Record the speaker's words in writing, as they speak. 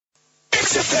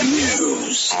XFM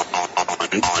News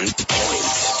on point.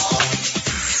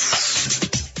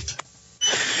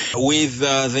 With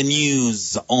the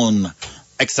news on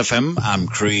XFM, I'm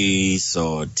Chris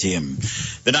or Tim.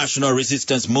 The National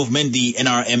Resistance Movement, the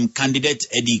NRM candidate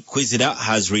Eddie Kwizida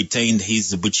has retained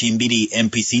his Buchimbiri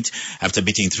MP seat after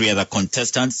beating three other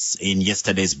contestants in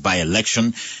yesterday's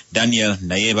by-election. Daniel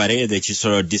Nayebare, the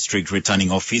Chisoro District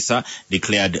Returning Officer,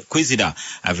 declared Kwizida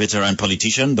a veteran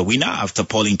politician the winner after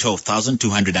polling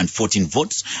 12,214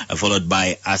 votes, followed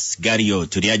by Asgario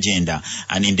to the agenda,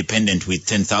 an independent with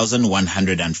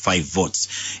 10,105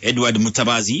 votes. Edward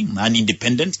Mutabazi, an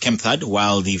independent, came third,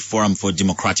 while the Forum for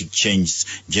Democratic Change,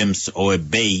 James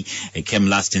Oebey, came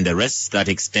last in the race that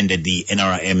extended the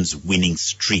NRM's winning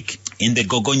streak. In the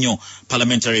Gogonyo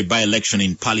parliamentary by-election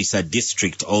in Palisa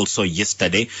district also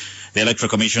yesterday, the Electoral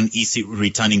Commission EC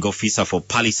returning officer for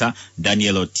Palisa,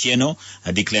 Daniel Otieno,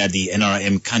 declared the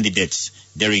NRM candidate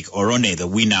Derek Orone the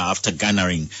winner after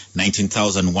garnering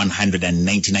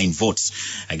 19,199 votes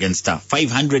against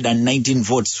 519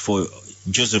 votes for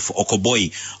Joseph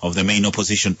Okoboi of the main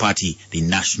opposition party, the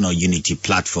National Unity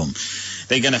Platform.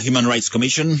 The Uganda Human Rights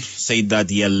Commission said that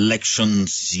the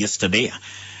elections yesterday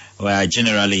were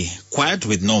generally quiet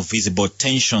with no visible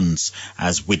tensions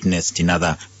as witnessed in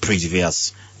other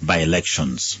previous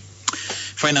by-elections.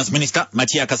 Finance Minister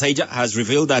Matia Kasaija has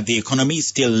revealed that the economy is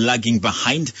still lagging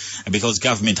behind because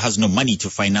government has no money to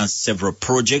finance several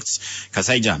projects.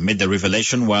 Kasaija made the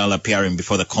revelation while appearing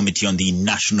before the Committee on the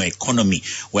National Economy,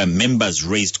 where members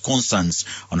raised concerns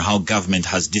on how government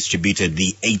has distributed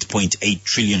the 8.8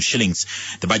 trillion shillings,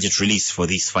 the budget release for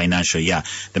this financial year.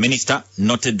 The minister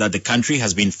noted that the country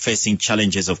has been facing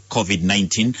challenges of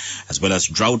COVID-19 as well as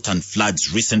drought and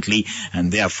floods recently, and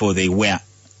therefore they were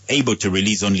able to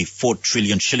release only 4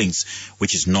 trillion shillings,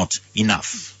 which is not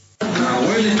enough. Now,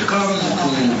 when it comes to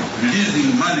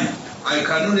releasing money, I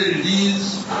can only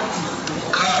release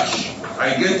cash.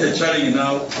 I get a challenge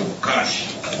now of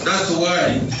cash. That's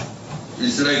why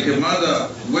it's like a mother,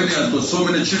 when he has got so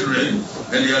many children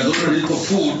and he has only little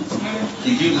food,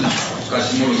 he gives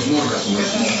cash more.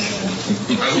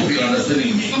 I hope you're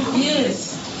understanding me.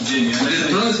 Yes.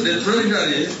 The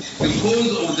Treasury,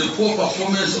 because of the poor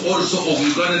performance also of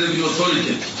Uganda Revenue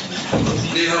Authority,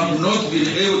 they have not been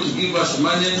able to give us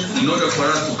money in order for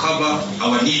us to cover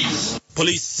our needs.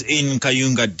 Police in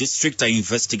Kayunga district are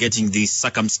investigating the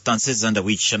circumstances under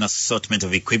which an assortment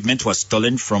of equipment was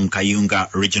stolen from Kayunga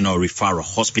Regional Referral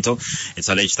Hospital. It's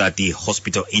alleged that the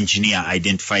hospital engineer,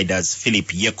 identified as Philip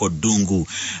Yeko Dungu,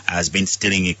 has been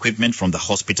stealing equipment from the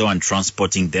hospital and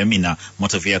transporting them in a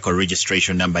motor vehicle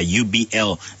registration number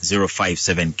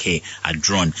UBL057K, a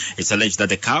drone. It's alleged that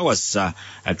the car was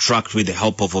tracked with the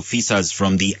help of officers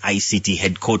from the ICT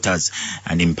headquarters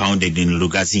and impounded in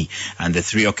Lugazi, and the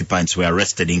three occupants were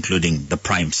arrested, including the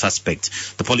prime suspect.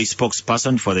 The police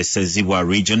spokesperson for the Sezibwa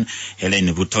region, Helen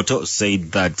Vutoto,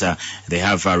 said that they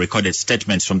have recorded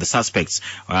statements from the suspects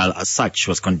while a search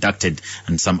was conducted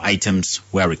and some items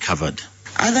were recovered.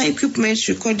 Other equipment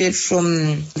recorded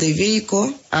from the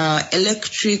vehicle are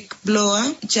electric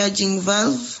blower, charging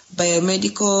valve,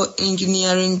 biomedical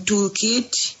engineering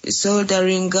toolkit,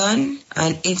 soldering gun,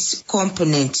 and its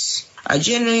components. A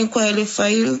general inquiry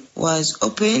file was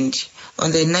opened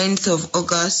on the 9th of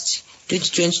August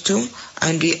 2022,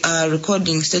 and we are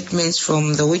recording statements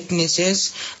from the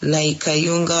witnesses like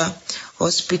Kayunga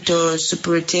Hospital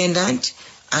Superintendent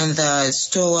and the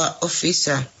store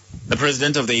officer. The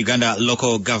president of the Uganda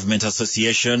Local Government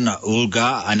Association,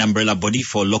 ULGA, an umbrella body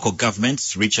for local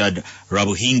governments, Richard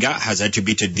Rabuhinga, has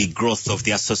attributed the growth of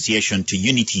the association to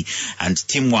unity and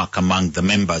teamwork among the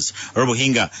members.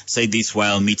 Rabuhinga said this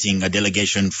while meeting a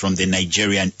delegation from the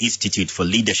Nigerian Institute for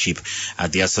Leadership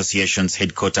at the association's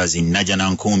headquarters in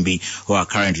Najanankumbi, who are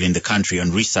currently in the country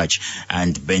on research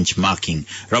and benchmarking.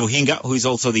 Rabuhinga, who is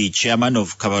also the chairman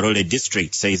of Kabarole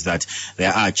District, says that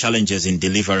there are challenges in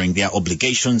delivering their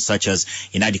obligations, such as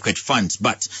inadequate funds,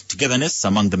 but togetherness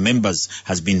among the members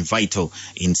has been vital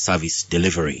in service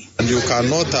delivery. And you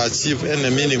cannot achieve any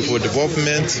meaningful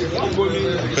development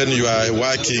when you are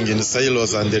working in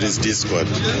silos and there is discord.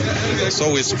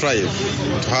 So we strive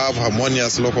to have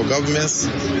harmonious local governments.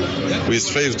 We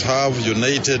strive to have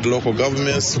united local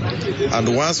governments.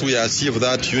 And once we achieve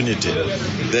that unity,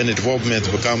 then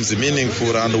development becomes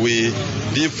meaningful and we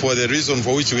live for the reason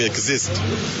for which we exist.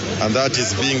 And that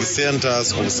is being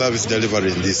centers of service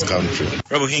delivery in this country.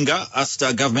 Rabuhinga asked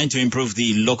government to improve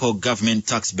the local government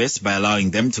tax base by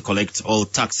allowing them to collect all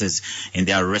taxes in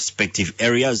their respective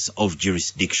areas of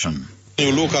jurisdiction.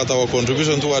 You look at our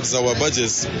contribution towards our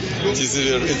budgets,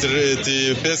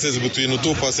 it passes between 2%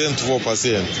 to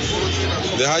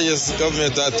 4%. The highest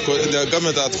government the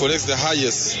government that collects the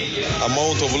highest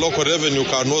amount of local revenue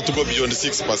cannot go beyond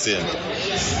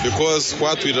 6%, because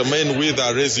what we remain with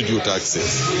are residue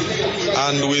taxes.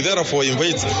 And we therefore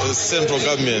invite the central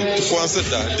government to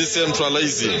consider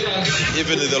decentralizing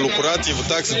even the lucrative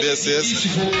tax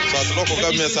bases, so that local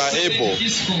governments are able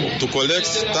to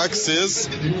collect taxes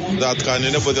that can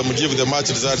enable them to give the much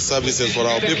desired services for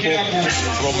our people,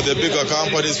 from the bigger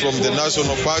companies, from the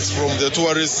national parks, from the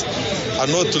tourists,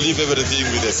 and not to leave everything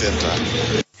with the center.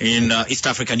 In East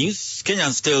Africa news,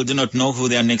 Kenyans still do not know who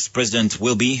their next president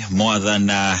will be. More than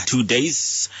 2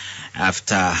 days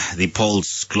after the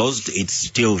polls closed, it's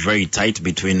still very tight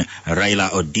between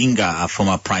Raila Odinga, a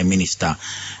former prime minister,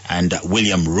 and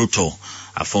William Ruto,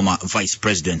 a former vice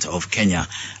president of Kenya,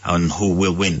 on who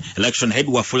will win. Election head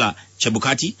Wafula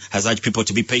Chebukati has urged people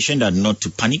to be patient and not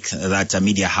to panic, that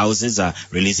media houses are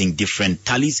releasing different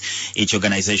tallies. Each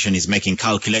organization is making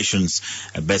calculations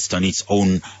based on its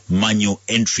own manual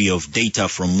entry of data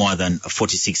from more than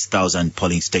 46,000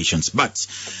 polling stations. But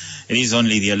it is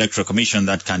only the Electoral Commission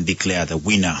that can declare the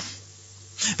winner.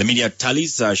 The media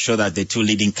tallies show that the two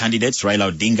leading candidates, Raila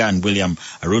Odinga and William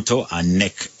Ruto, are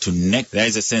neck to neck. There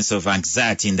is a sense of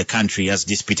anxiety in the country as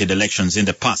disputed elections in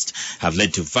the past have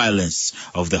led to violence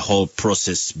of the whole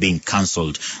process being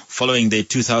cancelled. Following the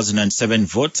 2007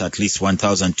 vote, at least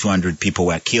 1,200 people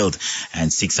were killed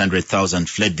and 600,000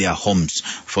 fled their homes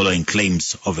following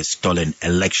claims of a stolen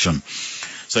election.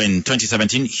 So in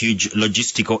 2017, huge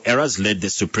logistical errors led the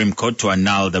Supreme Court to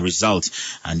annul the result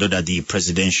and order the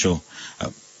presidential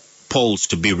polls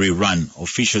to be rerun.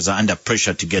 Officials are under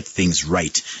pressure to get things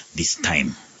right this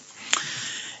time.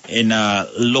 In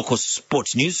local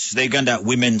sports news, the Uganda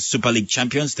Women's Super League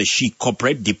champions, the She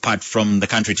Corporate, depart from the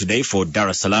country today for Dar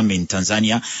es Salaam in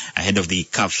Tanzania ahead of the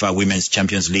CAF Women's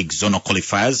Champions League zonal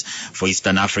qualifiers for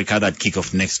Eastern Africa that kick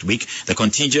off next week. The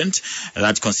contingent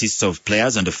that consists of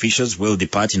players and officials will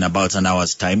depart in about an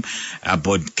hour's time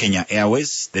aboard Kenya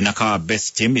Airways. The Nakawa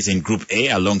best team is in Group A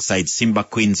alongside Simba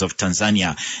Queens of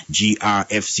Tanzania,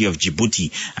 GRFC of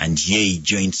Djibouti, and Yei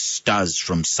Joint Stars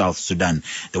from South Sudan.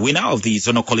 The winner of the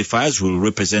zonal qualifiers will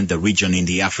represent the region in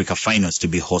the Africa finals to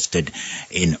be hosted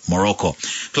in Morocco.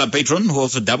 Club patron, who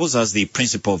also doubles as the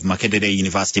principal of Makerere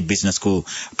University Business School,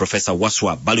 Professor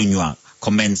Waswa Balunywa,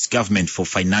 commends government for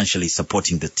financially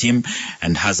supporting the team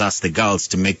and has asked the girls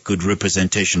to make good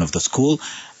representation of the school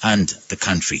and the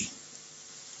country.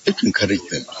 To encourage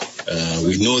them.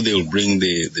 We know they will bring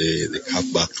the cup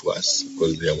back to us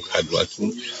because they are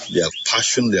hardworking, they have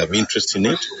passion, they have interest in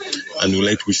it, and we would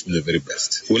like to wish them the very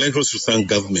best. We would like also to thank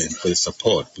government for the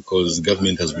support, because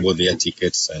government has bought their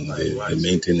tickets and the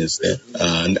maintenance there,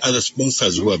 and other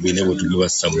sponsors who have been able to give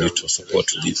us some little support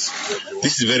to this.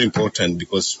 This is very important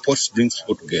because sports brings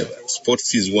people together.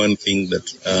 Sports is one thing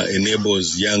that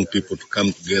enables young people to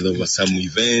come together over some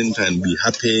event and be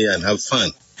happy and have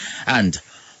fun. And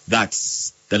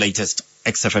that's the latest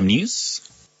XFM News.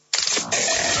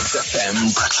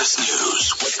 XFM Breakfast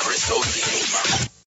News with Chris O'Neill.